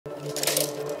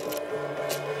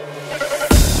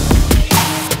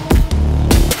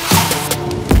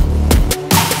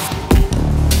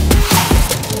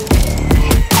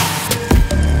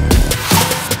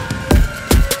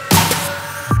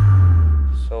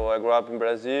So I grew up in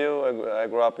Brazil. I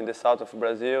grew up in the south of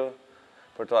Brazil,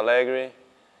 Porto Alegre.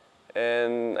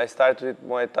 And I started with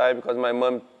Muay Thai because my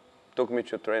mom took me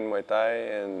to train Muay Thai,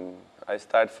 and I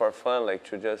started for fun, like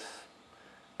to just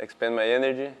expand my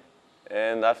energy.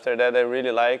 And after that,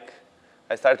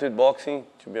 I started with boxing,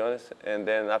 to be honest. And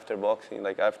then after boxing,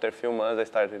 like after a few months, I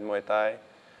started with Muay Thai.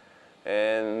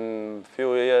 And a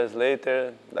few years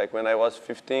later, like when I was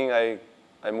 15,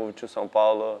 I moved to São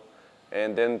Paulo.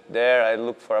 And then there I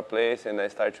looked for a place and I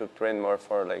started to train more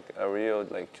for like a real,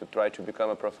 like to try to become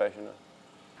a professional.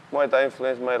 Muay Thai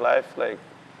influenced my life like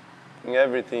in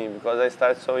everything because I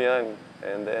started so young,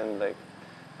 and then like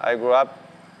I grew up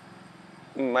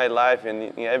in my life and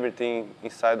in everything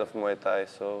inside of Muay Thai.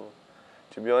 So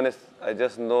to be honest, I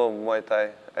just know Muay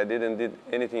Thai. I didn't did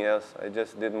anything else. I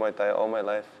just did Muay Thai all my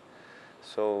life.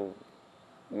 So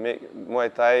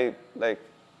Muay Thai, like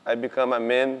I become a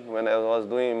man when I was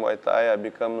doing Muay Thai. I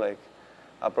become like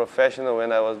a professional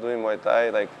when I was doing Muay Thai.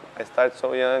 Like I started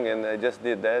so young and I just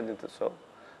did that. So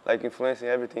like influencing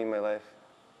everything in my life.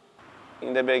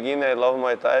 In the beginning, I loved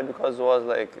Muay Thai because it was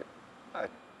like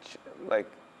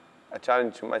a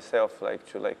challenge to myself, like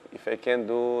to like if I can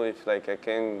do, if like I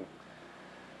can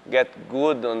get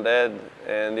good on that,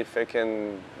 and if I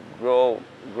can grow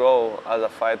as a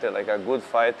fighter, like a good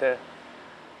fighter.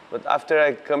 But after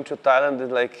I come to Thailand,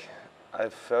 it's like I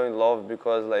fell in love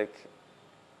because like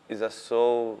it's a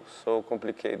so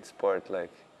complicated sport.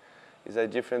 Like it's a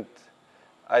different.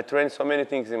 I train so many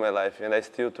things in my life, and I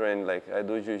still train. Like I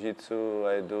do jiu-jitsu,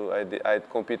 I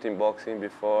compete in boxing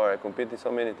before. I compete in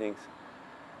so many things.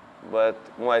 But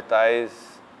Muay Thai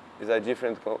is a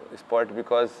different sport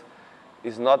because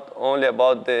it's not only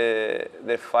about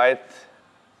the fight,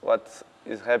 what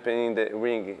is happening in the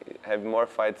ring. Have more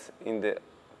fights in the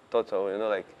total, you know,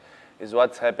 like it's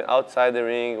what's happened outside the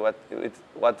ring,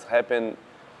 what's happened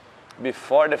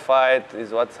before the fight,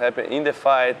 is what's happened in the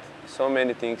fight. So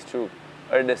many things to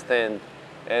understand,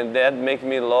 and that make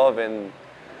me love. And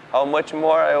how much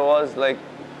more I was like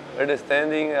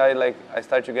understanding, I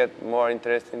start to get more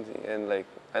interested, and like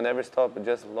I never stop,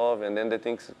 just love, and then the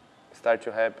things start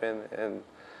to happen, and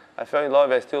I fell in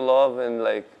love. I still love, and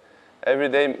like every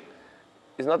day,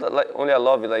 it's not like only a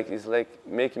love. Like it's like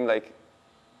making like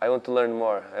I want to learn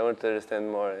more. I want to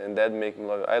understand more, and that makes me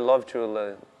love. I love to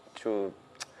learn, to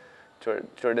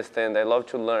understand. I love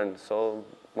to learn. So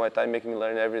Muay Thai makes me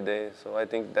learn every day. So I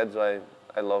think that's why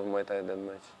I love Muay Thai that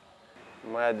much.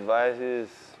 My advice is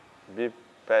be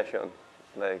passionate.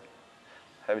 Like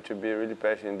have to be really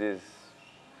passionate in this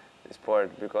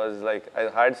sport because it's like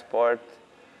a hard sport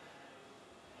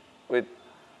with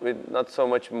not so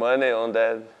much money on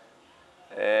that,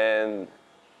 and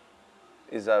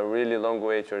it's a really long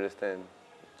way to understand,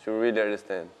 to really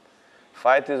understand.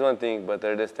 Fight is one thing, but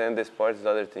understand the sport is the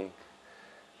other thing.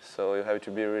 So you have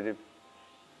to be really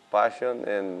passionate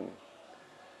and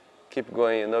keep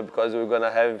going, you know, because we're gonna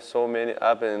have so many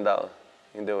up and down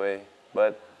in the way.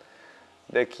 But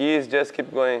the key is just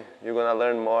keep going. You're gonna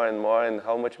learn more and more, and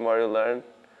how much more you learn,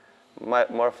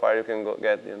 more far you can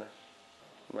get, you know.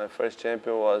 My first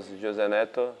champion was Jose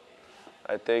Neto.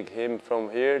 I take him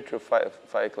from here to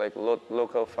fight like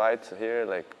local fights here,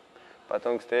 like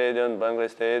Patong Stadium, Bangla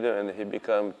Stadium, and he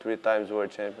became 3 times world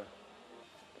champion.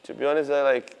 To be honest, I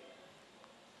like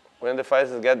when the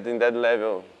fighters get in that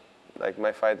level, like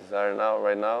my fighters are now,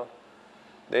 right now,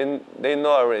 they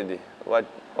know already what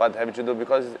have to do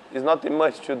because it's not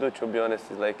much to do. To be honest,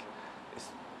 it's like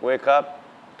wake up,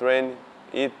 train,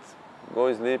 eat,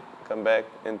 go sleep, come back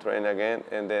and train again,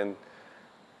 and then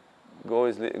go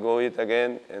eat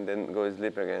again, and then go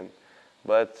sleep again.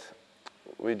 But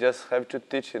we just have to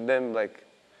teach them, like,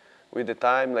 with the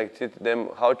time, like, teach them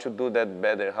how to do that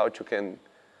better, how to can,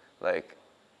 like,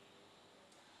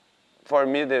 for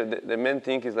me, the main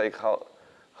thing is, like,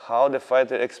 how the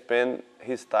fighter expend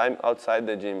his time outside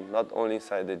the gym, not only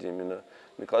inside the gym, you know.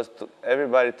 Because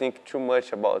everybody think too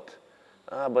much about,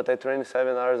 but I train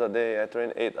 7 hours a day, I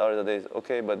train 8 hours a day.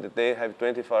 Okay, but they have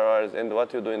 24 hours, and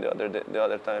what you do in the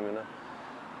other time, you know.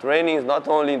 Training is not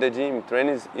only in the gym.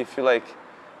 Training is, if you like,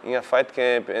 in a fight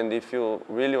camp, and if you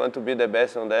really want to be the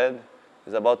best on that,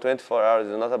 it's about 24 hours.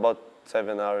 It's not about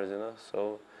 7 hours, you know.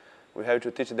 So we have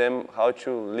to teach them how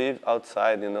to live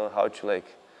outside, you know, how to like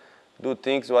do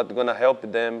things what's gonna help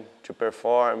them to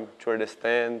perform, to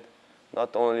understand,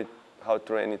 not only how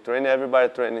training. Training,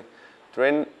 everybody training.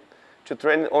 To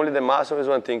train only the muscle is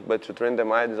one thing, but to train the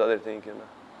mind is other thing, you know.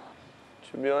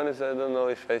 To be honest, I don't know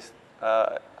if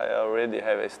I already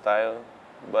have a style,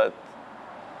 but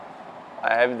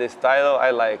I have the style I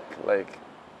like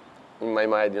in my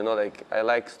mind, you know, like I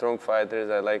like strong fighters,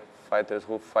 I like fighters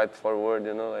who fight forward,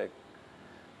 you know, like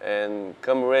and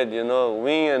come ready. You know,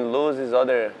 win and lose is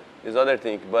other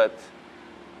thing, but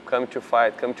come to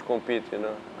fight, come to compete. You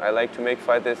know, I like to make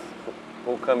fighters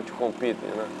who come to compete.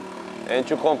 You know, and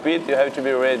to compete you have to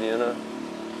be ready. You know,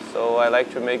 so I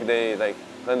like to make they like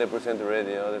 100%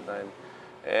 ready all the time,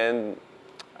 and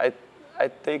I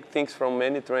take things from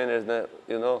many trainers that,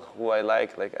 you know, who I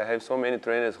like. Like I have so many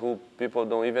trainers who people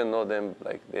don't even know them.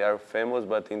 Like they are famous,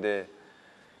 but in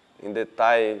the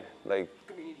Thai like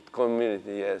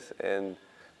community, yes, and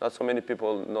not so many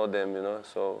people know them. You know,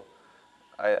 so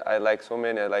I like so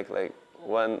many. I like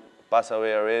one passed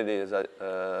away already is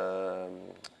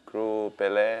Crew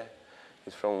Pelé.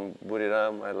 He's from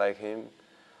Buriram. I like him.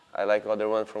 I like other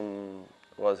one from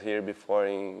was here before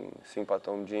in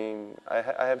Simpatom Gym. I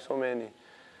have so many,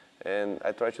 and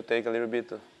I try to take a little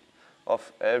bit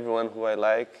of everyone who I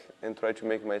like and try to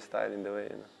make my style in the way.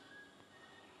 You know.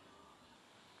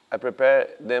 I prepare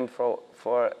them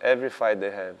for every fight they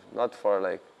have, not for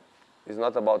like, it's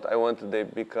not about I want they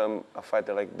become a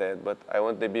fighter like that, but I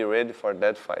want they be ready for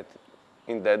that fight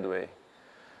in that way.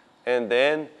 And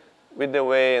then with the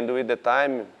way and with the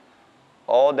time,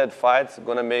 all that fights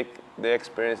gonna make the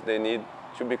experience they need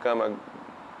to become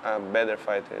a better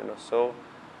fighter, you know. So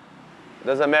it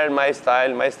doesn't matter my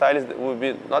style. My style will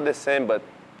be not the same, but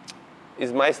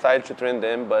it's my style to train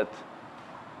them. But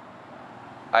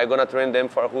I'm gonna train them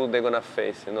for who they're gonna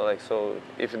face, you know. Like so,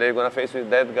 if they're gonna face with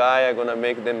that guy, I'm gonna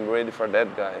make them ready for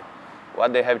that guy.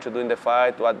 What they have to do in the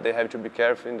fight, what they have to be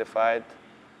careful in the fight,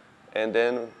 and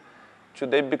then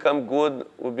should they become good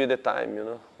will be the time, you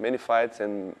know. Many fights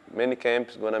and many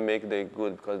camps gonna make they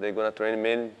good because they're gonna train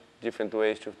many different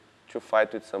ways to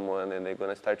fight with someone, and they're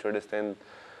gonna start to understand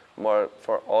more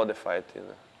for all the fight, you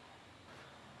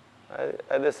know.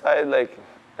 I decide like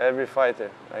every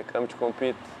fighter, I come to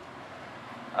compete.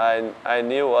 I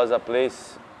knew was a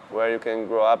place where you can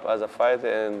grow up as a fighter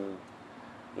and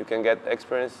you can get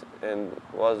experience, and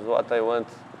was what I want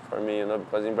for me, you know,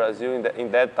 because in Brazil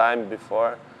in that time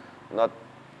before, not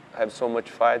have so much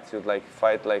fights. You'd like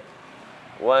fight like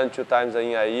 1-2 times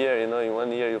in a year. You know, in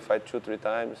 1 year you fight 2-3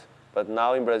 times. But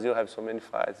now in Brazil have so many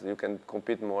fights. You can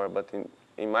compete more. But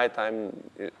in my time,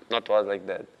 it not was like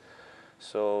that.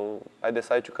 So I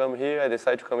decided to come here. I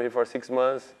decided to come here for 6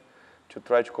 months to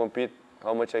try to compete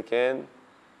how much I can.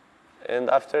 And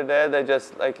after that, I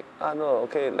just like, no,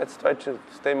 okay, let's try to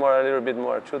stay more a little bit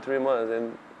more, 2-3 months.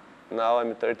 And now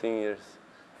I'm 13 years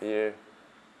here.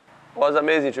 It was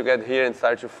amazing to get here and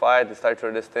start to fight, and start to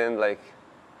understand, like,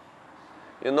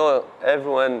 you know,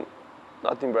 everyone,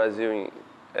 not in Brazil,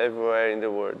 everywhere in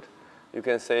the world, you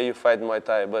can say you fight Muay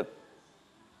Thai, but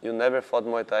you never fought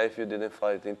Muay Thai if you didn't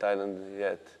fight in Thailand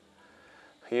yet.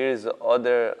 Here is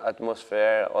other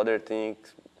atmosphere, other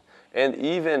things, and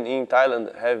even in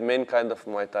Thailand have many kind of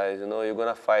Muay Thais. You know, you're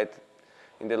gonna fight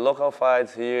in the local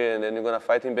fights here, and then you're gonna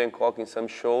fight in Bangkok in some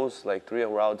shows, like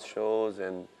 3-round shows,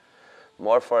 and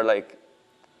more for like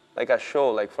a show,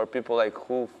 like for people like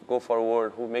who go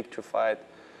forward, who make to fight.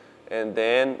 And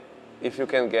then if you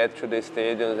can get to the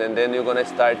stadiums, and then you're gonna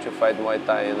start to fight Muay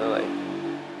Thai, you know,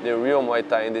 like the real Muay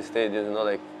Thai in the stadiums, you know,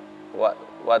 like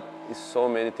what is so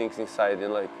many things inside, you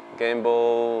know, like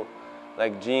gamble,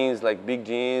 like gyms, like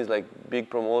big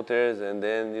promoters, and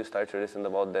then you start to listen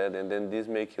about that, and then this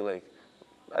make you like,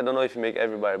 I don't know if you make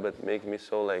everybody, but make me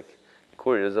so like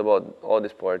curious about all the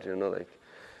sport, you know, like.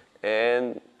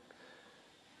 And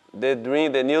the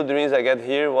new dreams I get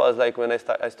here was like when I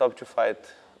stopped to fight,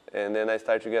 and then I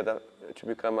started to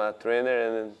become a trainer,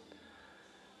 and then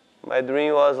my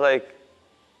dream was like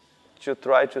to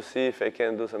try to see if I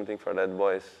can do something for that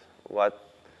boys,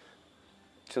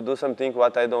 to do something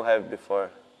what I don't have before,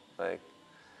 like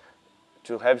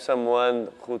to have someone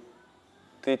who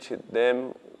teach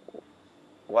them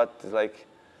what is like.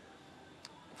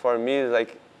 For me, is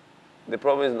like the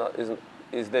problem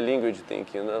is the language thing,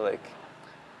 you know, like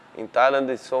in Thailand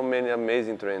there's so many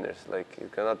amazing trainers, like you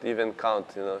cannot even count,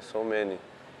 you know, so many.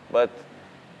 But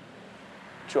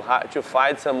to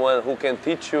find someone who can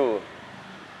teach you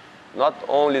not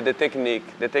only the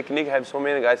technique have so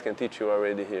many guys can teach you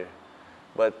already here,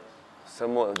 but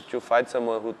to find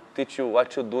someone who teach you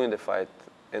what to do in the fight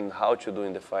and how to do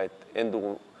in the fight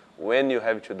and when you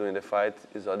have to do in the fight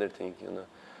is other thing, you know.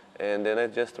 And then I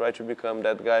just try to become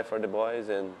that guy for the boys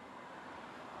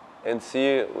and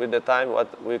see with the time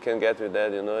what we can get with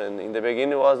that, you know. And in the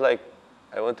beginning it was like,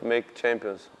 I want to make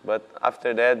champions. But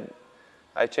after that,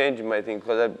 I changed my thing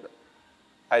because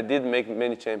I did make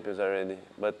many champions already.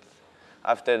 But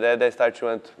after that, I started to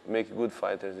want to make good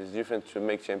fighters. It's different to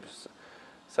make champions.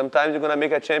 Sometimes you're going to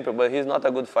make a champion, but he's not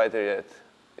a good fighter yet.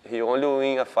 He only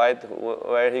win a fight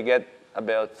where he get a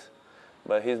belt.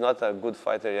 but he's not a good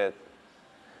fighter yet.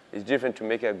 It's different to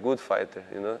make a good fighter,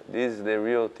 you know. This is the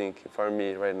real thing for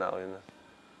me right now, you know.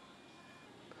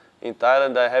 In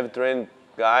Thailand, I have trained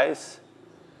guys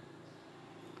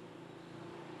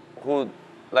who,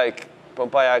 like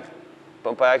Pampayak.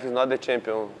 Pampayak is not the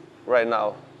champion right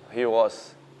now. He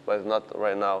was, but not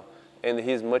right now. And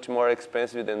he's much more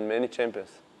expensive than many champions.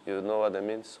 You know what I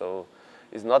mean? So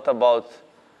it's not about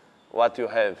what you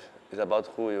have. It's about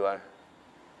who you are.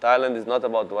 Thailand is not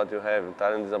about what you have.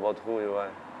 Thailand is about who you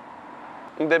are.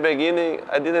 In the beginning,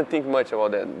 I didn't think much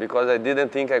about that because I didn't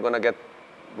think I'm going to get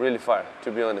really far,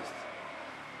 to be honest.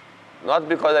 Not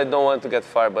because I don't want to get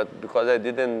far, but because I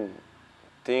didn't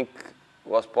think it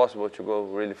was possible to go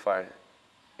really far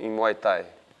in Muay Thai.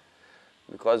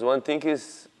 Because one thing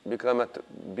is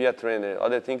be a trainer.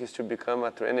 Other thing is to become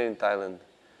a trainer in Thailand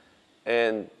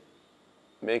and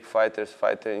make fighters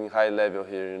fight in high level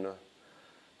here, you know.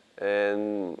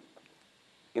 And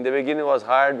in the beginning it was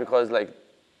hard because, like,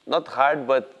 not hard,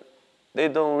 but they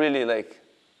don't really like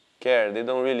care. They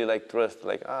don't really like trust.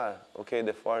 Like, okay,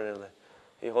 the foreigner, like,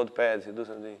 he hold pads, he do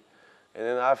something. And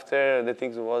then after the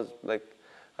things was like,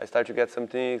 I start to get some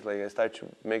things. Like I start to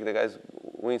make the guys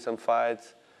win some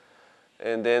fights,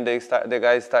 and then the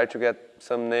guys start to get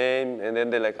some name, and then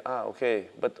they're like,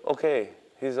 okay,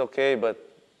 he's okay, but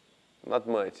not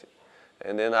much.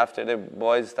 And then after the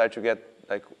boys start to get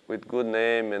like with good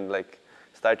name and like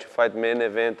start to fight main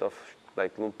event of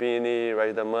like Lumpini,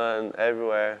 Rajdaman,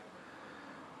 everywhere.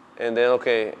 And then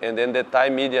and then the Thai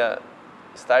media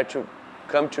start to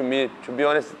come to me. To be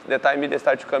honest, the Thai media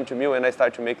start to come to me when I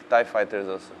start to make Thai fighters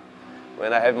also.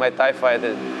 When I have my Thai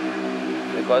fighters,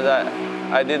 because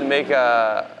I did make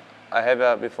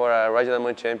before a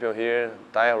Rajdaman champion here,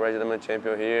 Thai Rajdaman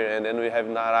champion here, and then we have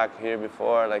Narak here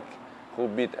before, like who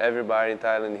beat everybody in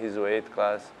Thailand in his weight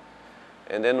class.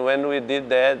 And then when we did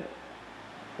that,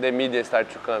 the media start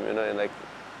to come, you know,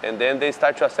 and then they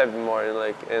start to accept more, you know,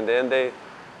 like, and then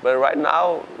but right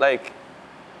now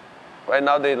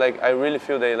they like, I really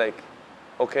feel they like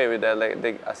okay with that, like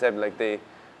they accept, like they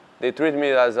treat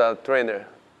me as a trainer.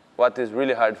 What is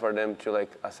really hard for them to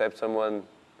like accept someone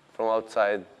from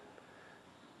outside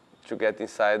to get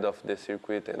inside of the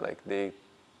circuit, and like they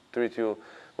treat you.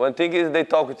 One thing is they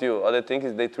talk with you. Other thing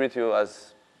is they treat you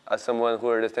as someone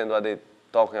who understands what they're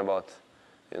talking about,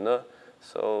 you know.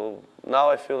 So now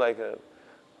I feel like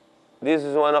this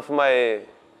is one of my,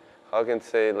 how can I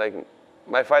say, like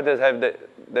my fighters have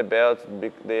the belt,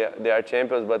 they are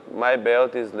champions, but my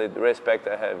belt is the respect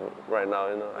I have right now,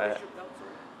 you know.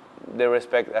 The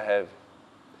respect I have.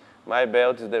 My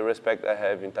belt is the respect I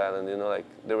have in Thailand, you know, like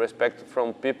the respect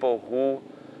from people who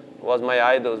was my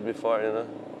idols before, you know.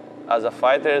 As a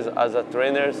fighters, as a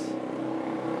trainers,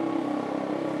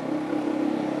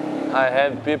 I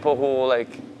have people who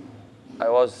like, I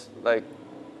was like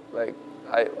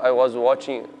I was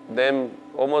watching them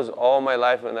almost all my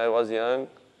life when I was young,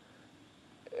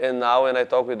 and now when I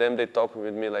talk with them, they talk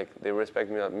with me like they respect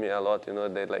me a lot, you know.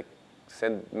 They like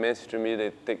send message to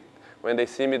me. When they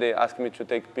see me, they ask me to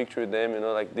take picture with them, you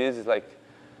know. Like this is like,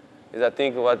 is I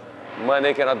think what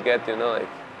money cannot get, you know. Like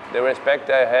the respect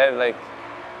I have, like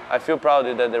I feel proud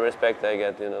that the respect I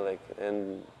get, you know. Like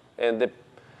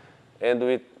and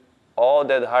with all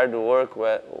that hard work,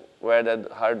 where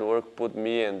that hard work put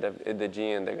me and the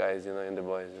G and the guys, you know, and the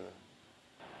boys, you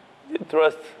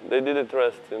know. They didn't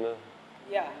trust, you know.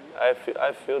 Yeah. I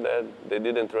feel that they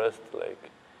didn't trust,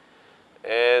 like,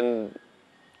 and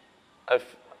I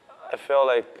felt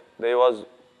like they was,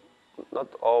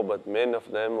 not all, but many of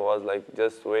them was like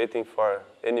just waiting for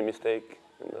any mistake,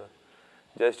 you know,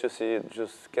 just to see,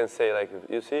 just can say like,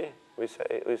 you see, we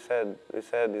said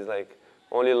it's like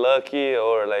only lucky,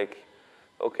 or like,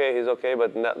 okay, he's okay,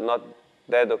 but not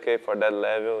that okay for that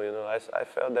level, you know. I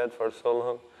felt that for so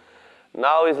long.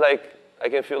 Now it's like, I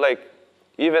can feel like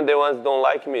even the ones don't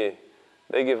like me,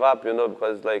 they give up, you know,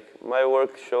 because like my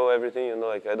work show everything, you know,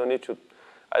 like I don't need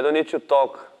to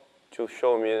talk to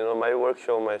show me, you know, my work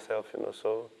show myself, you know,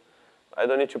 so I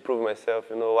don't need to prove myself,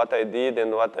 you know, what I did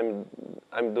and what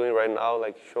I'm doing right now,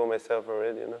 like show myself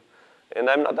already, you know. And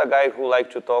I'm not a guy who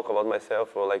like to talk about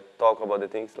myself or like talk about the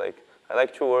things, like I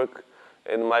like to work,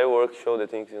 and my work show the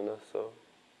things, you know. So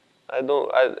I don't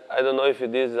know if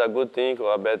this is a good thing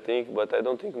or a bad thing, but I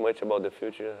don't think much about the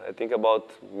future. I think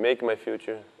about make my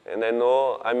future, and I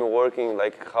know I'm working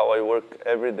like how I work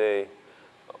every day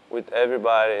with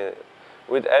everybody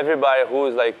who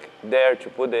is like there to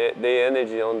put the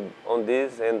energy on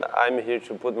this, and I'm here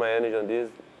to put my energy on this.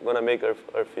 Gonna make our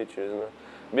future, you know.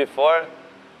 Before,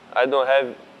 I don't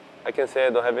have I can say I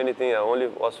don't have anything. I only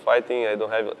was fighting. I don't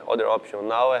have other option.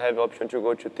 Now I have option to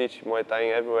go to teach Muay Thai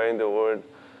everywhere in the world.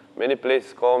 Many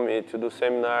places call me to do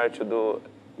seminar, to do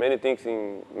many things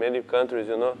in many countries,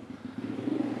 you know.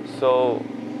 So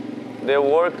the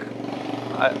work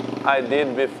I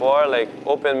did before, like,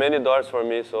 opened many doors for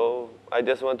me. So I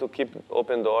just want to keep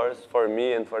open doors for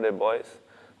me and for the boys.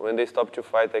 When they stop to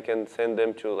fight, I can send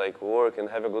them to like work and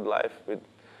have a good life with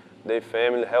their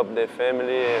family, help their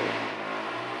family, and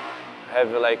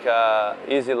have like a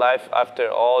easy life after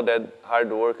all that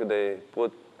hard work they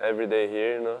put every day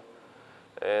here, you know.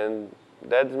 And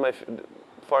that's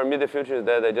for me the future is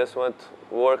that I just want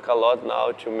to work a lot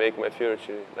now to make my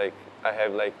future, like I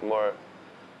have like more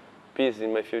peace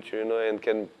in my future, you know, and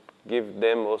can give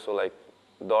them also like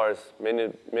doors,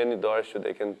 many doors so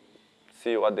they can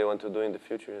see what they want to do in the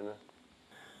future, you know.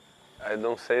 I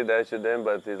don't say that to them,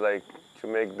 but it's like to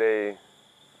make they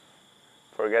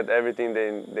forget everything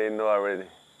they know already,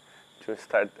 to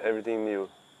start everything new,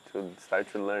 to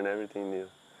start to learn everything new.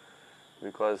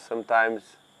 Because sometimes,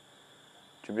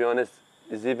 to be honest,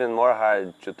 it's even more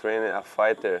hard to train a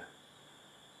fighter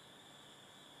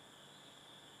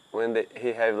when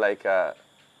he have like a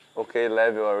okay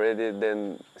level already,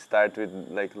 then start with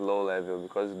like low level,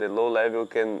 because the low level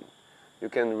you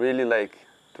can really like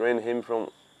train him from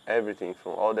everything,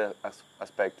 from all the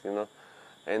aspects, you know,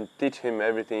 and teach him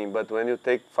everything. But when you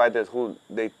take fighters who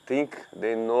they think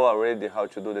they know already how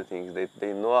to do the things,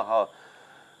 they know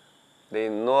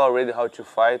already how to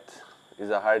fight,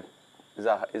 it's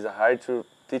a hard to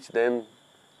teach them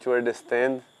to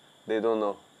understand they don't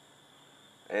know,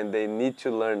 and they need to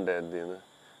learn that, you know.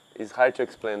 It's hard to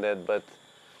explain that, but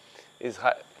it's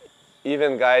hard,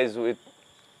 even guys with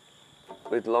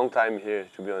long time here,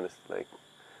 to be honest. Like,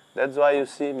 that's why you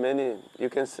see many,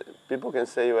 people can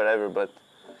say whatever, but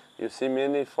you see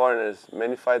many foreigners,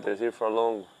 many fighters here for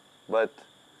long, but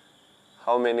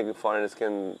how many foreigners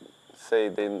can say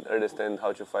they understand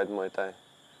how to fight Muay Thai?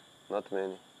 Not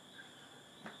many.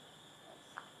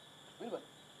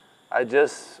 I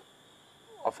just,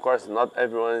 of course, not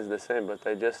everyone is the same, but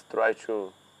I just try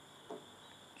to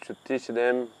teach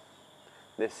them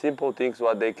the simple things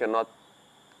what they cannot,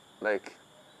 like,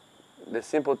 the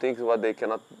simple things what they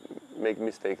cannot make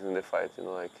mistakes in the fight, you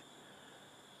know, like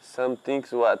some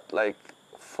things what, like,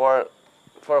 for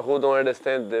who don't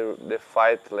understand the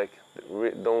fight, like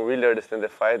don't really understand the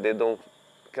fight, they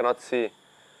cannot see,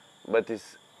 but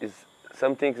it's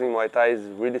some things in Muay Thai is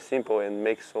really simple and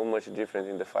makes so much difference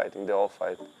in the fight, in the all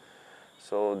fight.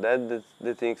 So that's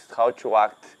the things, how to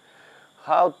act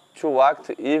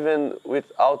even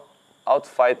without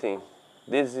fighting.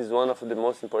 This is one of the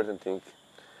most important things.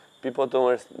 People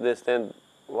don't understand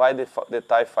why the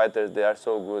Thai fighters, they are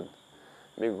so good.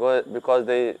 Because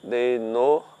they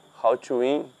know how to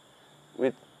win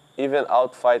with even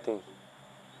out fighting.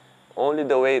 Only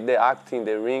the way they act in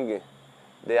the ring,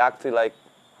 they act like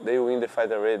they win the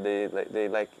fight already.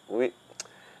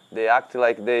 They act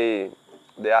like they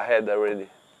are ahead already,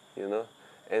 you know.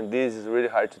 And this is really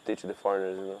hard to teach the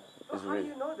foreigners, you know. How do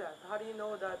you know that? How do you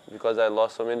know that? Because I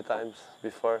lost so many times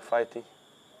before fighting.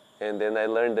 And then I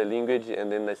learned the language,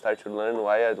 and then I started to learn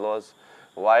why I lost,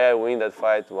 why I win that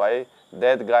fight, why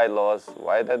that guy lost,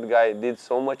 why that guy did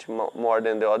so much more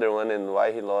than the other one, and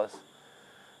why he lost.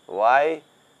 Why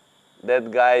that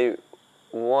guy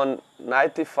won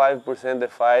 95% the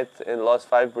fight and lost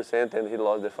 5% and he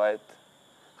lost the fight.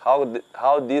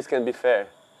 How this can be fair?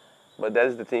 But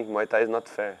that's the thing, Muay Thai is not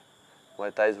fair.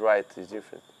 Muay Thai is right, it's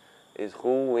different. It's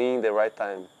who win the right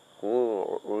time,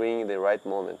 who win the right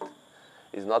moment.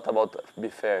 It's not about be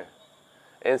fair.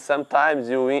 And sometimes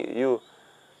you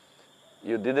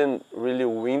didn't really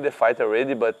win the fight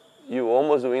already, but you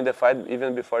almost win the fight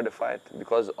even before the fight,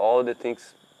 because all the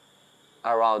things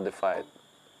around the fight,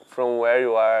 from where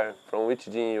you are, from which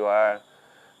gym you are,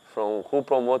 from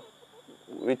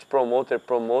which promoter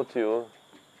promote you,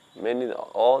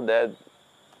 all that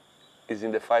is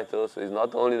in the fight also. It's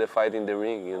not only the fight in the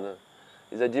ring, you know.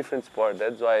 It's a different sport.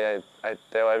 That's why I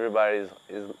tell everybody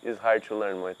it's hard to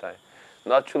learn Muay Thai.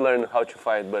 Not to learn how to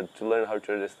fight, but to learn how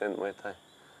to understand Muay Thai.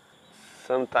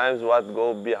 Sometimes what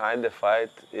goes behind the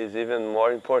fight is even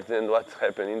more important than what's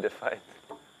happening in the fight.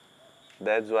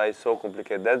 That's why it's so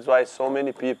complicated. That's why so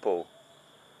many people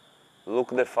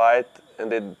look the fight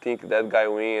and they think that guy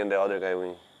win and the other guy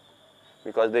win.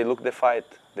 Because they look the fight.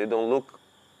 They don't look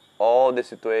all the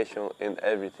situation and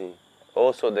everything.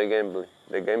 Also the gambling.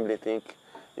 The gambling thing,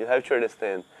 you have to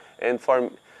understand. And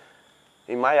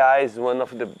in my eyes, one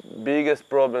of the biggest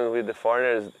problems with the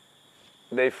foreigners,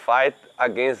 they fight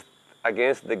against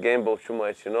the gamble too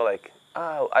much, you know, like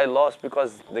I lost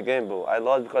because the gamble. I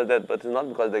lost because that, but it's not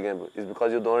because the gamble. It's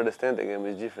because you don't understand the game.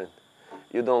 It's different.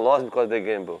 You don't lose because they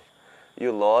gamble.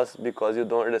 You lost because you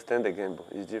don't understand the gamble.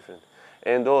 It's different.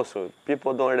 And also,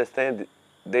 people don't understand.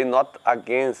 They're not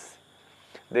against.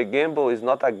 The gamble is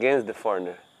not against the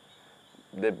foreigner.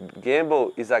 The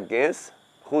gamble is against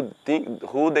who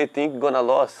they think gonna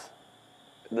lose.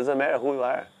 It doesn't matter who you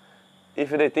are. If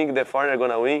they think the foreigner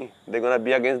gonna win, they're gonna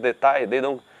be against the Thai. They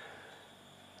don't.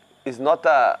 It's not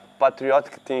a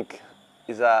patriotic thing.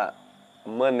 It's a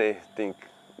money thing.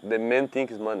 The main thing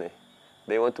is money.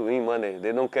 They want to win money.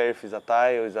 They don't care if it's a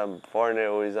Thai or it's a foreigner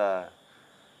or it's a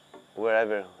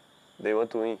wherever. They want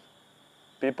to win.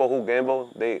 People who gamble,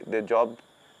 their job,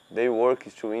 their work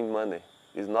is to win money.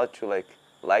 It's not to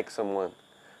like someone.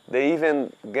 They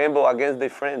even gamble against their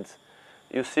friends.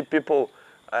 You see people.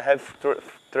 I have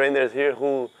trainers here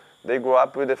who they grow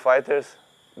up with the fighters.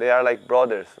 They are like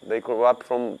brothers. They grow up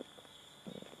from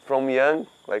young,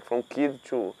 like from kid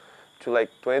to like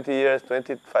 20 years,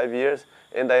 25 years,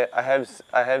 and I have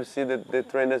seen the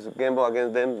trainers gamble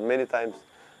against them many times.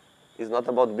 It's not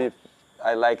about beef.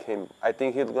 I like him. I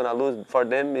think he's gonna lose. For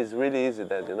them, it's really easy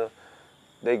that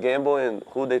they gamble and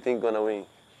who they think gonna win.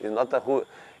 It's not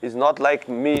It's not like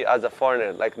me as a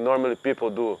foreigner, like normally people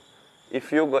do.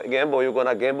 If you gamble, you're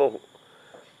gonna gamble.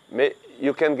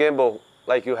 You can gamble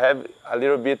like you have a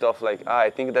little bit of like, I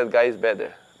think that guy is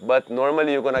better. But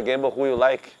normally you're gonna gamble who you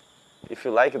like. If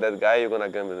you like that guy, you're gonna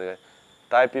gamble the guy.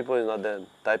 Thai people is not that.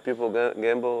 Thai people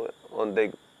gamble on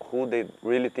who they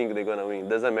really think they're gonna win.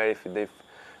 Doesn't matter if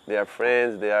they are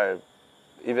friends, they are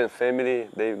even family.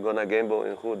 They're gonna gamble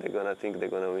in who they're gonna think they're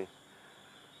gonna win.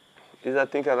 Is I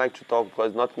think I like to talk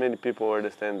because not many people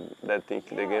understand that thing.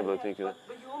 They gamble think. But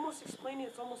you almost explain it.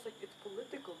 It's almost like it's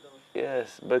political though.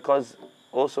 Yes, because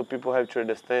also people have to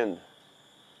understand.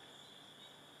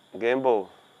 Gamble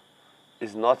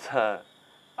is not a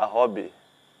hobby.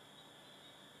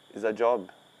 It's a job.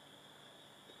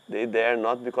 They there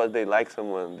not because they like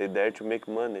someone. They there to make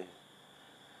money.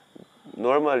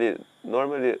 Normally,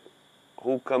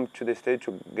 who come to the state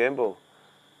to gamble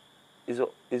is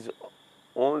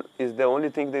the only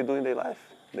thing they do in their life.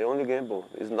 They only gamble.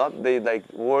 It's not they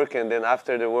like work and then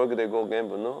after the work they go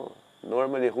gamble. No.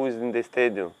 Normally, who is in the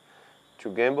stadium to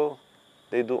gamble,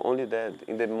 they do only that.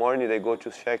 In the morning they go to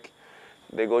check.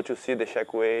 They go to see the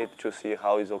check weight to see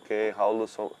how is okay, how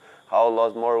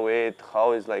lost more weight,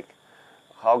 how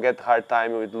get hard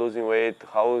time with losing weight,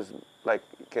 how is like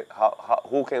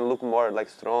who can look more like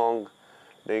strong.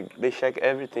 They check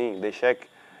everything. They check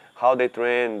how they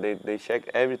train. They check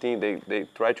everything. They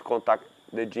try to contact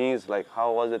the gyms like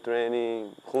how was the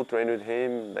training, who trained with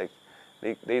him. Like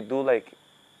they do like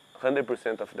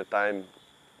 100% of the time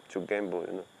to gamble.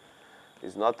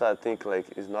 It's not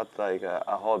it's not like a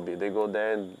hobby. They go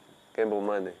there and gamble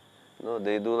money. No,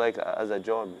 they do like as a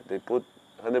job. They put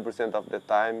 100% of the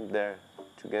time there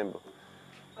to gamble.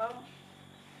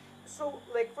 So,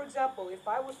 like for example, if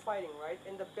I was fighting, right,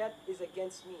 and the bet is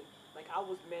against me, like I'm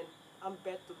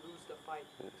bet to lose the fight.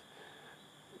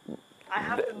 Yes. I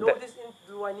have to know this.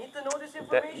 Do I need to know this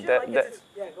information?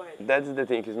 Yeah, go ahead. That's the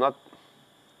thing. It's not.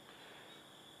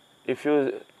 If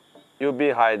you'll be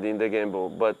hiding the gamble,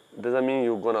 but doesn't mean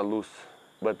you're gonna lose.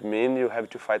 But mean you have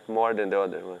to fight more than the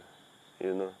other one.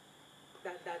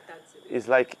 That's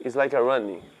it. It's like a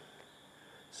running.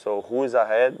 So who is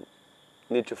ahead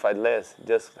need to fight less.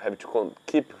 Just have to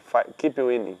keep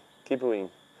winning,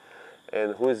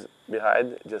 and who is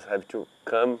behind just have to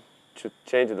come to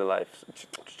change the life, to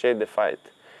change the fight.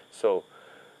 So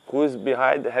who is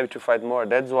behind have to fight more.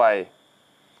 That's why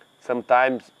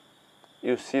sometimes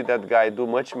you see that guy do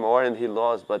much more and he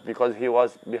lost, but because he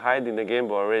was behind in the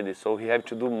game already, so he had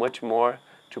to do much more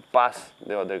to pass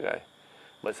the other guy.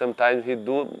 But sometimes he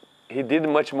did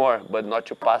much more, but not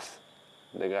to pass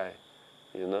the guy,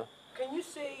 Can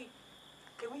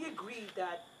we agree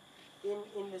that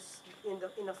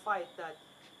in a fight that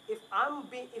if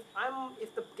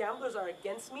the gamblers are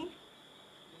against me,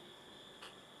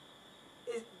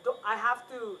 I have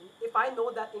to, if I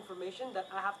know that information, that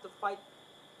I have to fight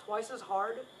twice as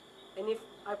hard, and if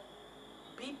I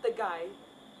beat the guy,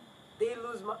 they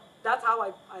lose. That's how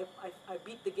I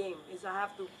beat the game. Is I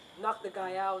have to knock the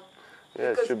guy out.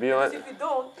 Yes, because, to be honest, if you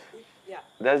don't, yeah.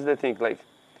 That's the thing. Like,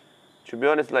 to be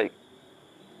honest, like,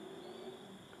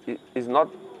 it's not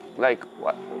like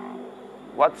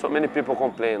what so many people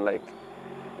complain. Like,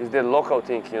 it's the local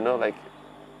thing, Like,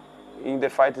 in the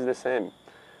fight is the same.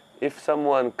 If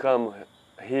someone come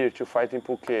here to fight in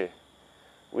Phuket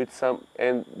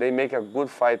and they make a good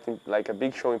fight, like a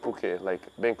big show in Phuket, like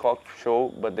Bangkok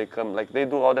show, but they come, like they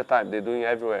do all the time, they're doing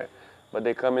everywhere, but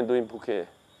they come and do in Phuket.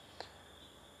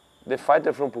 the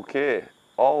fighter from Phuket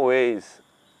always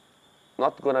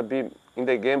not gonna be in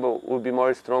the gamble will be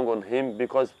more strong on him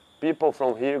because people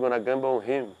from here gonna gamble on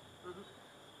him.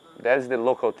 That's the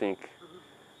local thing.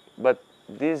 But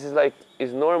this is like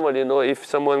is normal, you know. If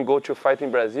someone go to fight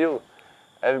in Brazil,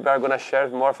 everybody gonna share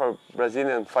more for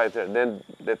Brazilian fighter than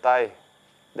the Thai.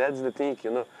 That's the thing,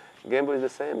 you know. Gamble is the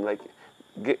same. Like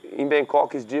in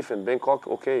Bangkok is different. Bangkok,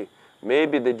 okay.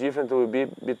 Maybe the difference will be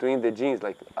between the gyms,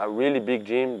 like a really big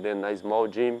gym, then a small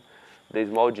gym. The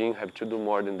small gym have to do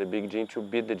more than the big gym to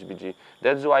beat the big gym.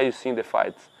 That's why you see in the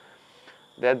fights.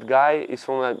 That guy is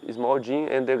from a small gym,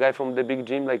 and the guy from the big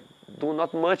gym like do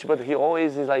not much, but he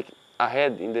always is like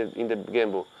ahead in the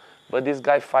gamble. But this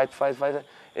guy fight,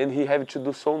 and he have to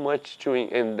do so much to win,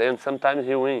 and then sometimes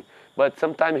he win. But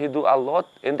sometimes he do a lot,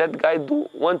 and that guy do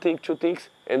one thing, two things,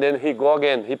 and then he go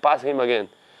again, he pass him again.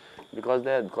 Because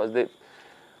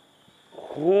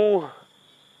who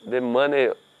the money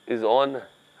is on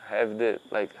have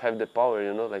the power,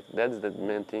 you know, like that's the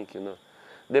main thing, you know.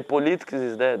 The politics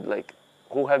is that like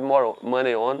who have more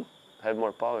money on have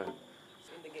more power.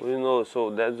 You know, so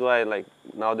that's why like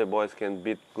now the boys can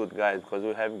beat good guys because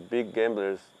we have big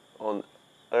gamblers on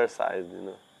our side, you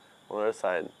know, on our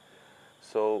side.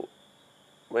 So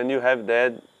when you have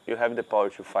that, you have the power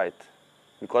to fight.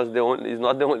 Because it's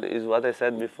not the only, is what I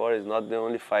said before, it's not the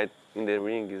only fight in the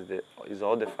ring, is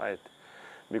all the fight.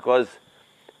 Because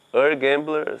our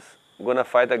gamblers gonna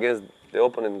fight against the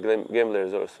opponent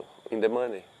gamblers also, in the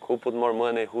money. Who put more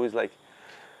money,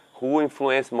 who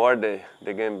influence more the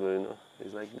gambler, you know?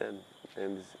 It's like that.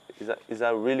 And it's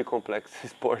a really complex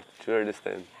sport to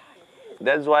understand.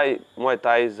 That's why Muay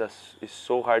Thai is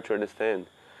so hard to understand.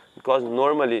 Because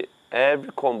normally every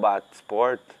combat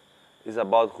sport is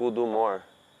about who do more.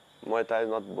 Muay Thai is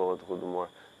not about who do more.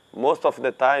 Most of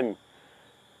the time,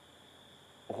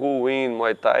 who win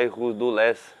Muay Thai, who do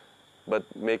less, but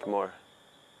make more.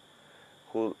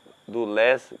 Who do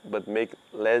less, but make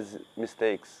less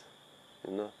mistakes,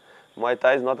 you know. Muay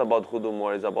Thai is not about who do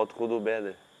more, it's about who do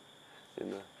better, you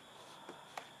know.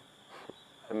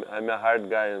 I'm a hard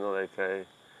guy, you know, like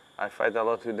I fight a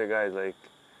lot with the guys,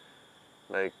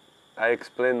 like I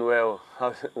explain well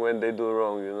how, when they do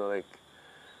wrong, you know, like,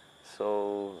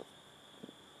 so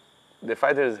the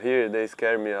fighters here, they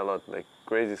scare me a lot, like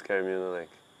crazy scare me, you know, like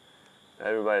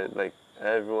everybody, like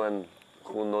everyone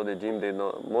who know the gym, they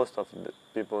know, most of the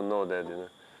people know that, you know,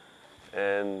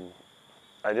 and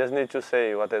I just need to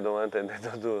say what I don't want and they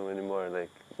don't do anymore,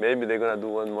 like maybe they're gonna do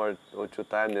one more or two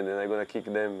times and then I'm gonna kick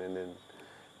them and then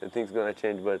the thing's gonna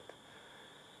change, but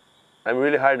I'm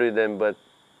really hard with them, but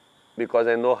because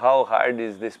I know how hard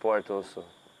is the sport also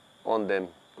on them.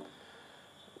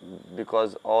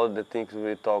 Because all the things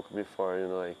we talked before, you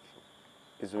know, like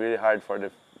it's really hard for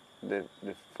the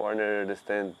foreigner to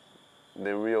understand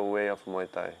the real way of Muay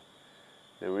Thai,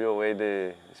 the real way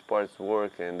the sports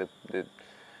work and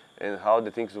and how the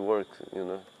things work, you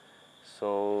know.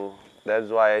 So that's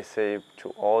why I say to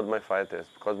all my fighters,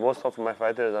 because most of my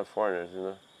fighters are foreigners, you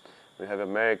know. We have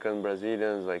American,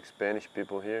 Brazilians, like Spanish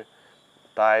people here,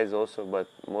 Thais also, but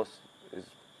most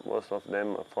of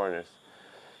them are foreigners.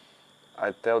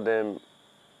 I tell them,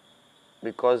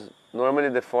 because normally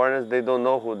the foreigners, they don't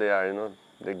know who they are, you know.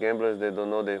 The gamblers, they don't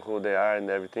know who they are and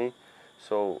everything.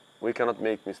 So we cannot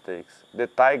make mistakes. The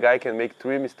Thai guy can make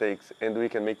 3 mistakes and we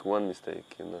can make 1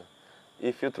 mistake, you know.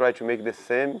 If you try to make the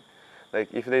same,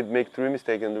 like if they make 3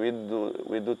 mistakes and we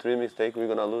do 3 mistakes, we're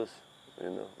gonna lose, you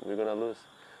know, we're gonna lose.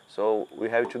 So we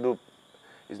have to do,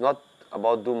 it's not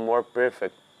about do more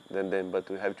perfect than them, but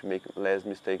we have to make less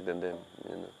mistake than them,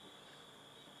 you know.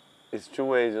 It's 2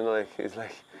 ways, you know, like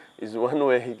it's one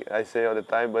way I say all the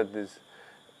time, but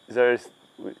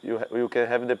you can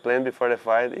have the plan before the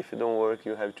fight. If it don't work,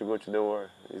 you have to go to the war.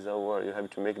 It's a war. You have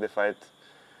to make the fight.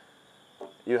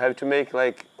 You have to make,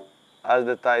 like, as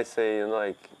the Thai say, you know,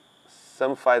 like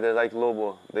some fighters like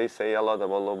Lobo, they say a lot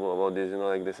about Lobo, about this, you know,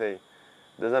 like they say,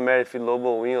 doesn't matter if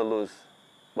Lobo win or lose,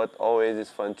 but always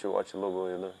it's fun to watch Lobo,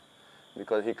 you know,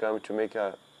 because he comes to make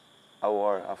a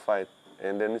war, a fight,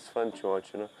 and then it's fun to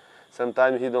watch, you know.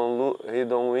 Sometimes he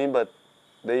don't win, but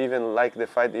they even like the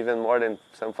fight even more than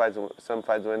some fights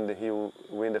when he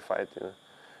win the fight, you know.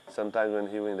 Sometimes when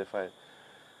he win the fight,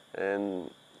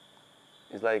 and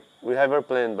it's like we have our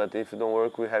plan, but if it don't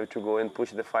work, we have to go and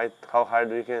push the fight how hard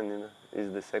we can, you know.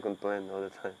 Is the second plan all the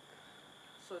time.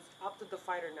 So it's up to the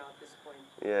fighter now at this point.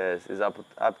 Yes, it's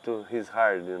up to his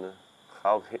hard, you know,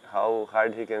 how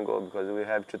hard he can go, because we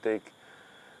have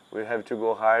to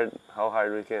go hard, how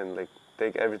hard we can, like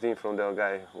take everything from the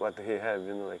guy what he have,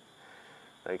 you know,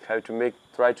 like have to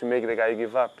try to make the guy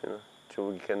give up, you know, so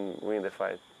we can win the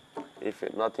fight. If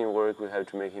nothing works, we have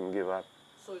to make him give up.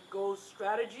 So it goes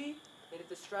strategy, and if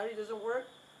the strategy doesn't work,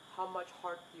 how much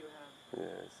heart do you have?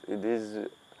 Yes, it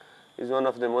is one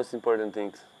of the most important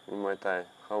things in Muay Thai,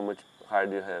 how much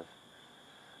heart you have.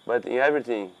 But in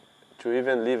everything, to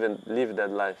even live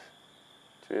that life,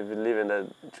 to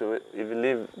even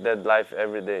live that life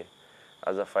every day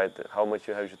as a fighter, how much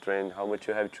you have to train, how much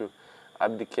you have to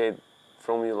abdicate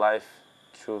from your life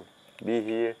to be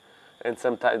here, and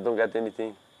sometimes don't get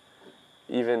anything.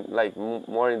 Even like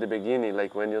more in the beginning,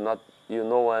 like when you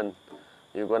know one,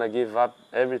 you're gonna give up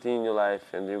everything in your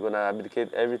life, and you're gonna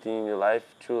abdicate everything in your life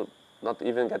to not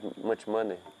even get much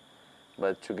money,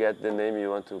 but to get the name you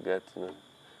want to get, you know,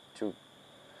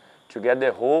 to get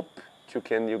the hope you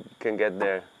can get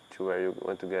there to where you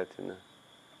want to get, you know.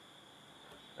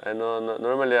 I know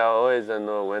normally I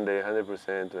know when they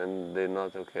 100%, when they're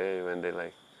not okay, when they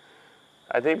like.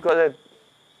 I think because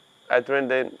I train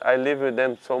them, I live with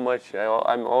them so much.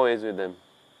 I'm always with them.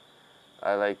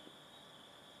 I like.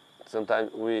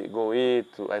 Sometimes we go eat.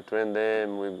 I train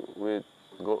them.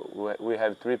 We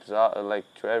have trips out like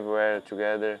to everywhere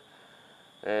together,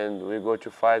 and we go to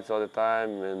fights all the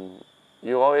time. And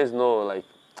you always know, like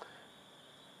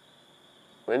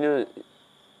when you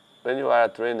are a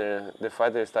trainer, the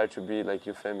fighter start to be like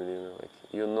your family.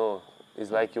 You know,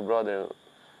 it's like your brother,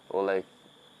 or like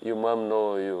your mom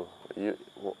know you.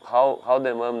 How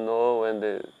the mom know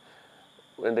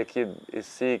when the kid is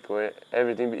sick or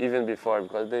everything, even before,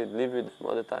 because they live with them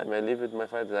all the time. I live with my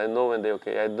fighters. I know when they're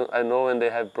okay. I know when they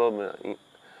have problems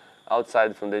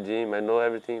outside from the gym. I know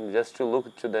everything just to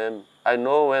look to them. I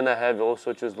know when I have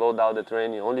also to slow down the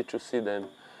training, only to see them.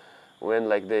 When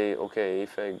like okay,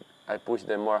 if I push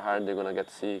them more hard, they're gonna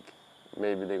get sick.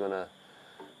 Maybe they're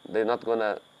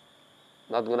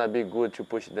not gonna be good to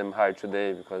push them hard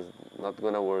today because not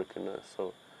gonna work, you know.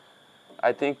 So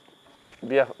I think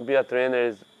be a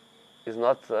trainer is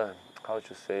not how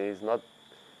to say, is not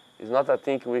a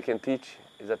thing we can teach.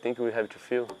 It's a thing we have to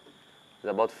feel. It's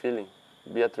about feeling.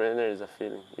 Be a trainer is a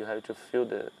feeling. You have to feel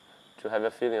to have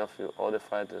a feeling of all the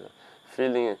fighters,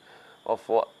 feeling of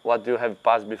what you have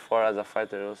passed before as a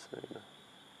fighter also, you know.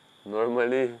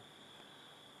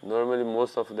 Normally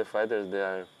most of the fighters, they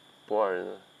are poor, you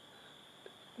know.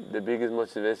 The biggest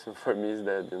motivation for me is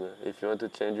that, you know, if you want to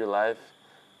change your life,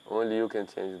 only you can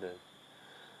change that.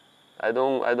 I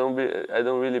don't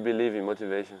really believe in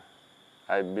motivation.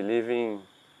 I believe in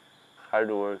hard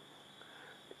work.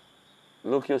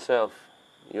 Look yourself.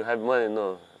 You have money?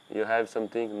 No. You have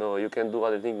something? No. You can do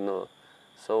other things? No.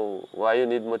 So why you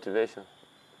need motivation?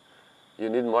 You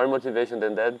need more motivation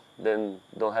than that, then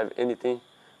don't have anything.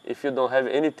 If you don't have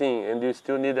anything and you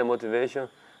still need a motivation,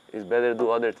 it's better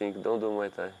do other things. Don't do Muay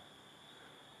Thai.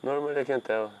 Normally I can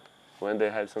tell when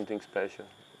they have something special.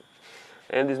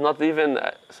 And it's not even,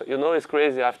 you know, it's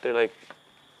crazy after like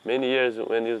many years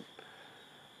when you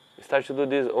start to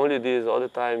do only this all the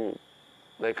time,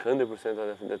 like 100%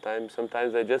 of the time.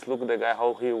 Sometimes I just look at the guy,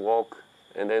 how he walk,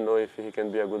 and I know if he can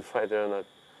be a good fighter or not.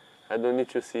 I don't need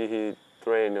to see he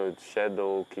train or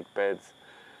shadow, kick pads.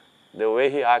 The way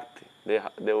he act,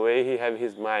 the way he have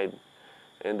his mind,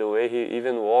 and the way he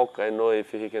even walk, I know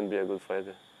if he can be a good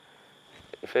fighter.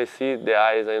 If I see the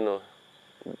eyes, I know.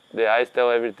 The eyes tell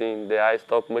everything. The eyes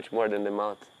talk much more than the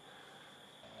mouth.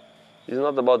 It's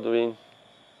not about win.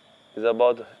 It's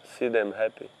about see them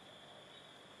happy.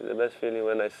 It's the best feeling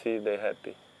when I see they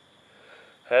happy.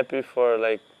 Happy for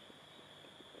like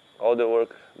all the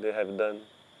work they have done.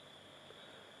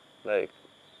 Like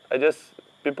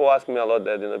people ask me a lot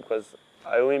that, you know, because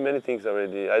I win many things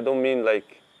already. I don't mean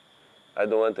like I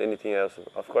don't want anything else.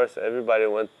 Of course, everybody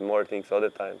wants more things all the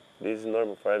time. This is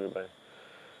normal for everybody.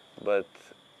 But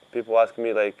people ask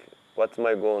me like, what's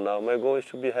my goal now? My goal is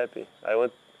to be happy. I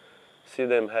want to see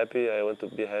them happy. I want to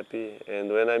be happy.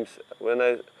 And when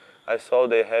I saw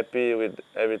they happy with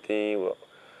everything,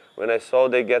 when I saw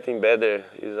they getting better,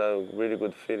 is a really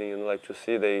good feeling. You know, like to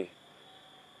see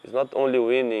it's not only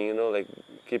winning, you know, like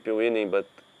keep winning, but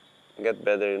get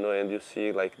better, you know. And you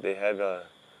see like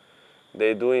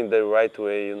they doing the right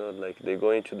way, you know, like they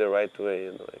going to the right way,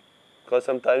 you know. Like, because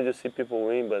sometimes you see people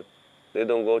win, but they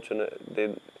don't go to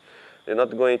they're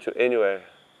not going to anywhere,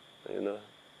 you know.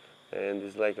 And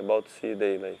it's like about to see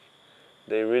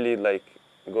they really like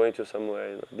going to somewhere,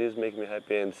 you know. This make me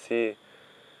happy, and see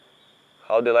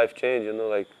how the life change, you know.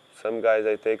 Like some guys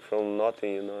I take from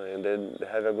nothing, you know, and then they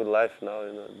have a good life now,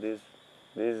 you know. This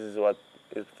is what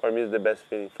is, for me, is the best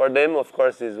feeling. For them, of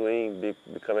course, is win,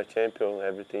 become a champion,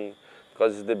 everything,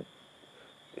 because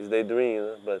it's their dream, you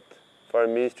know. But for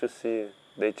me, it's to see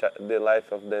the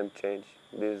life of them change.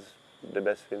 This is the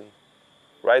best feeling.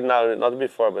 right now, not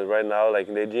before, but right now, like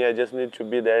in the gym, I just need to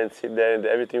be there and sit there and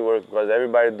everything works because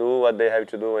everybody do what they have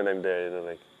to do when I'm there, you know,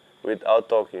 like without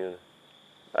talking. You know.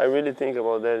 I really think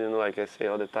about that, you know, like I say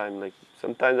all the time. Like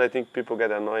sometimes I think people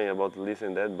get annoying about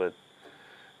listening that, but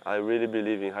I really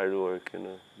believe in hard work, you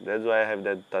know. That's why I have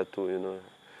that tattoo, you know,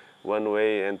 one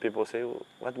way. And people say,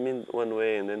 what means one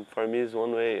way? And then for me, it's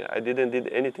one way. I didn't did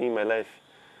anything in my life.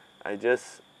 I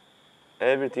just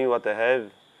everything what I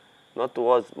have, not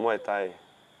was Muay Thai,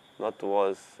 not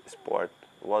was sport,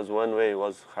 was one way,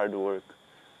 was hard work,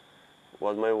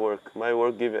 was my work. My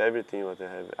work give everything what I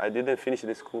have. I didn't finish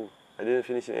the school. I didn't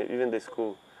finish even the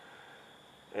school.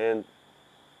 And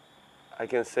I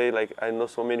can say like I know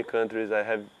so many countries, I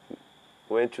have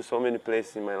went to so many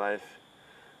places in my life.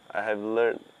 I have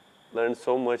learned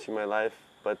so much in my life,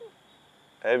 but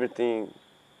everything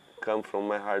come from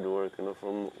my hard work, you know,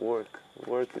 from work.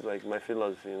 Work is like my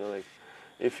philosophy, you know, like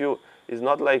if you, it's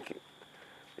not like,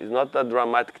 it's not a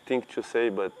dramatic thing to say,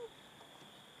 but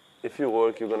if you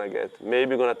work, you're gonna get.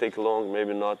 Maybe gonna take long,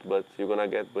 maybe not, but you're gonna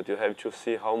get. But you have to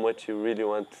see how much you really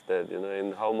want that, you know,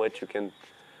 and how much you can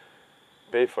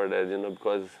pay for that, you know,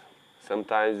 because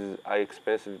sometimes it's an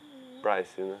expensive price,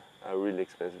 you know, a really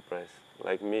expensive price.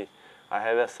 Like me, I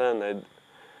have a son.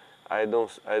 I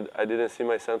didn't see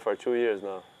my son for 2 years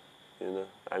now, you know.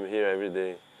 I'm here every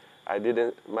day.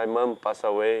 My mom passed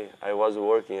away. I was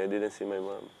working. I didn't see my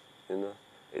mom, you know.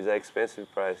 It's an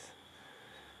expensive price,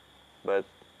 but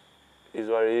it's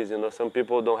what it is, you know. Some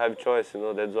people don't have choice, you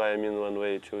know. That's why I'm in one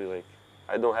way too. Like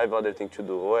I don't have other thing to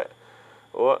do.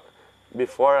 Or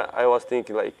before I was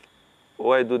thinking like,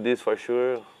 oh, I do this for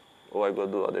sure, or I go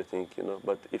do other thing, you know.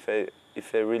 But if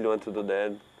I really want to do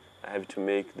that, I have to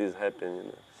make this happen, you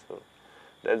know. So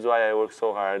that's why I work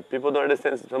so hard. People don't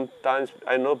understand. Sometimes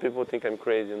I know people think I'm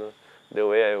crazy, you know, the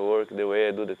way I work, the way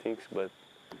I do the things. But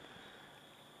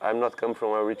I'm not come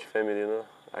from a rich family, you know.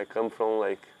 I come from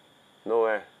like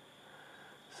nowhere.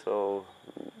 So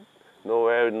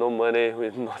nowhere, no money,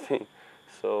 with nothing.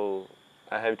 So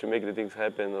I have to make the things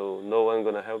happen, or no one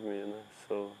gonna help me, you know.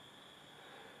 So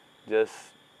just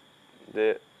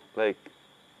like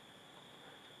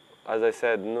as I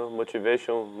said, you know,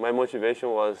 motivation. My motivation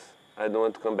was I don't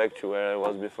want to come back to where I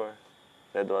was before.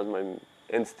 That was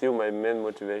and still my main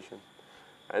motivation.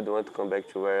 I don't want to come back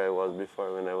to where I was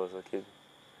before when I was a kid.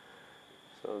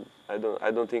 So I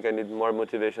don't think I need more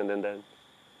motivation than that.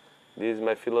 This is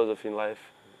my philosophy in life.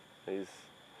 Is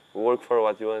work for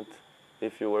what you want.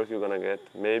 If you work, you're gonna get.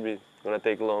 Maybe it's gonna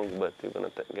take long, but you're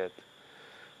gonna get.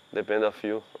 Depend of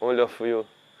you, only of you.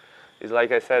 It's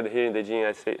like I said here in the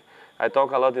gym. I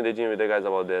talk a lot in the gym with the guys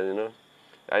about that. You know,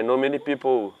 I know many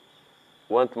people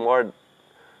want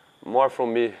more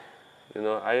from me. You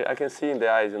know, I can see in the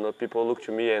eyes. You know, people look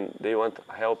to me and they want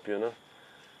help. You know,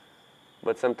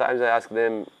 but sometimes I ask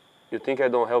them, you think I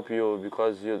don't help you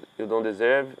because you don't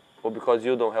deserve, or because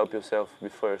you don't help yourself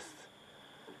first?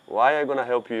 Why am I gonna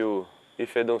help you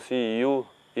if I don't see you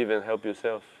even help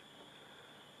yourself?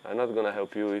 I'm not gonna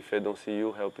help you if I don't see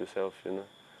you help yourself, you know.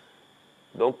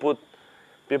 Don't put,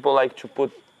 people like to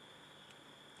put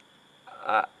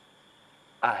a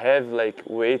have like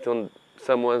weight on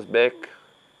someone's back,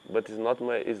 but it's not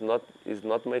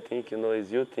my thing, you know,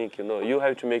 it's your thing, you know. You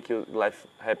have to make your life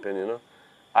happen, you know.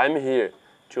 I'm here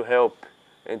to help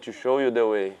and to show you the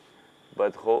way,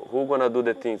 but who gonna do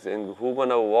the things and who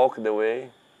gonna walk the way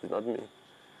is not me.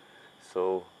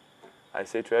 So I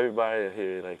say to everybody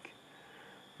here, like,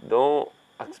 don't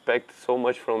expect so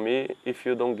much from me if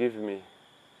you don't give me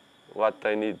what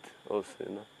I need also,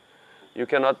 you know. You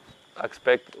cannot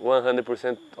expect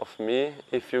 100% of me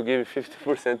if you give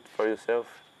 50% for yourself.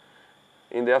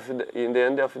 In the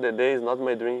end of the day, it's not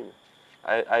my dream.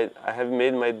 I have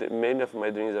made many of my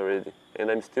dreams already,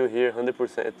 and I'm still here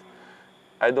 100%.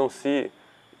 I don't see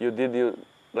you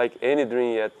like any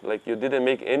dream yet. Like you didn't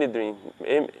make any dream.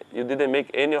 You didn't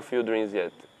make any of your dreams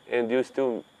yet, and you're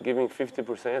still giving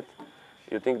 50%.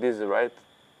 You think this is right?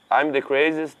 I'm the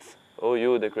craziest, or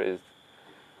you the craziest?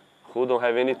 Who don't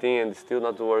have anything and still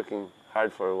not working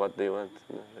hard for what they want?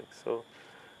 You know? Like, so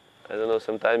I don't know.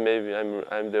 Sometimes maybe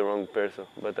I'm the wrong person,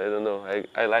 but I don't know.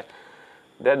 I like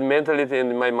that mentality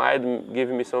in my mind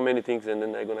giving me so many things, and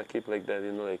then I'm gonna keep like that.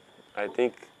 You know, like I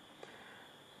think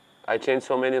I changed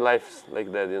so many lives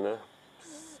like that. You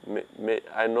know,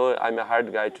 I know I'm a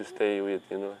hard guy to stay with.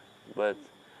 You know, but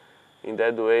in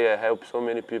that way I help so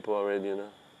many people already. You know,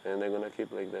 and I'm gonna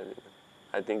keep like that. You know?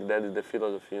 I think that is the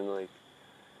philosophy. You know, like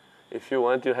if you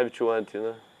want, you have to want. You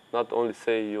know, not only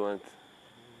say you want.